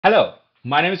Hello,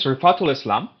 my name is Rifatul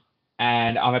Islam,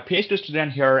 and I'm a PhD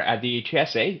student here at the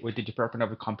TSA with the Department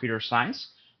of Computer Science.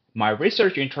 My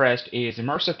research interest is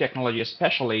immersive technology,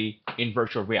 especially in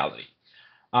virtual reality.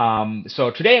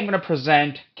 So today I'm going to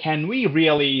present, can we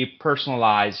really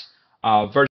personalize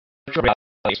virtual reality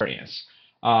experience?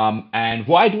 And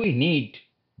why do we need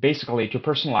basically to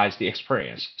personalize the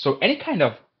experience? So any kind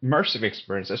of immersive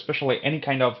experience, especially any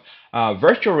kind of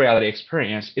virtual reality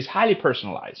experience, is highly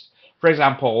personalized. For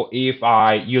example, if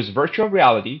I use virtual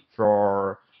reality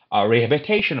for a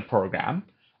rehabilitation program,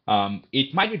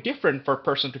 it might be different for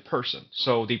person to person.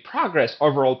 So the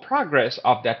overall progress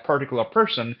of that particular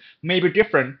person may be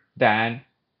different than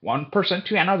one person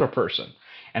to another person.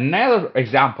 Another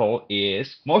example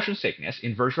is motion sickness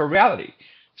in virtual reality.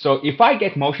 So if I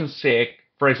get motion sick,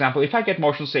 for example, if I get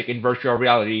motion sick in virtual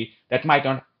reality, that might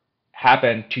not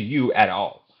happen to you at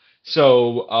all.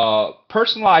 So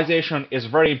personalization is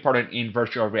very important in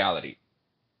virtual reality.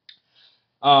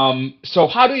 So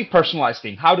how do we personalize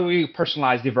things? How do we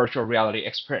personalize the virtual reality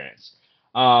experience?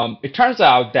 It turns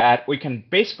out that we can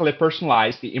basically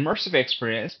personalize the immersive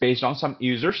experience based on some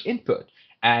user's input.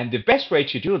 And the best way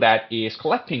to do that is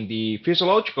collecting the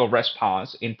physiological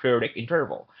response in periodic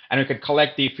interval. And we can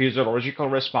collect the physiological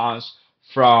response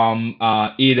from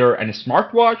either a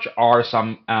smartwatch or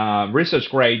some research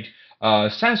grade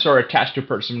sensor attached to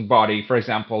person's body, for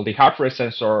example, the heart rate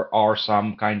sensor or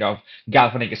some kind of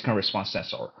galvanic skin response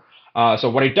sensor. So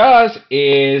what it does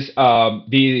is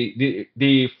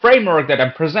the framework that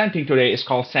I'm presenting today is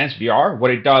called SenseVR. What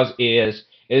it does is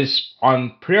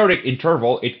on periodic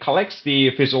interval, it collects the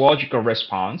physiological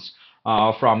response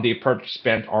from the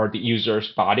participant or the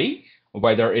user's body,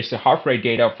 whether it's the heart rate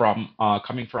data from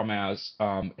coming from a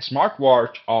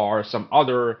smartwatch or some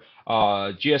other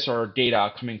GSR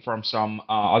data coming from some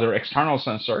other external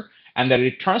sensor, and then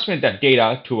it transmits that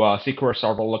data to a secure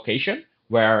server location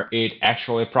where it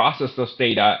actually processes this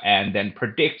data and then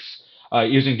predicts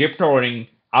using deep learning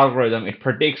algorithm. It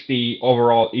predicts the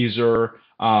overall user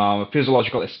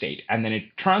physiological state, and then it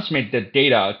transmits the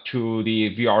data to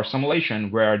the VR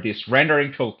simulation where this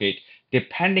rendering toolkit,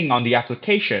 depending on the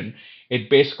application, it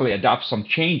basically adopts some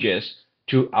changes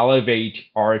to elevate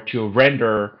or to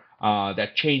render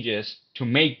that changes to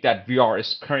make that VR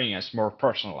experience more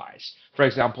personalized. For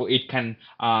example, it can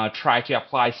try to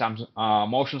apply some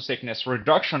motion sickness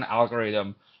reduction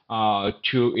algorithm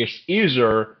to its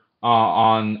user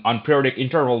on periodic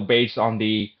interval based on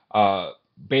the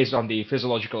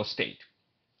physiological state.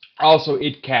 Also,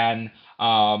 it can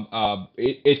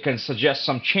suggest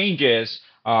some changes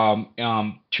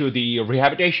to the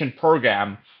rehabilitation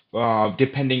program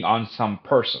depending on some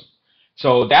person.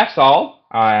 So that's all,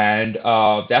 and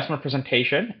that's my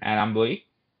presentation, and I'm really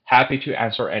happy to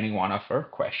answer any one of your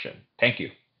question. Thank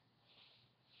you.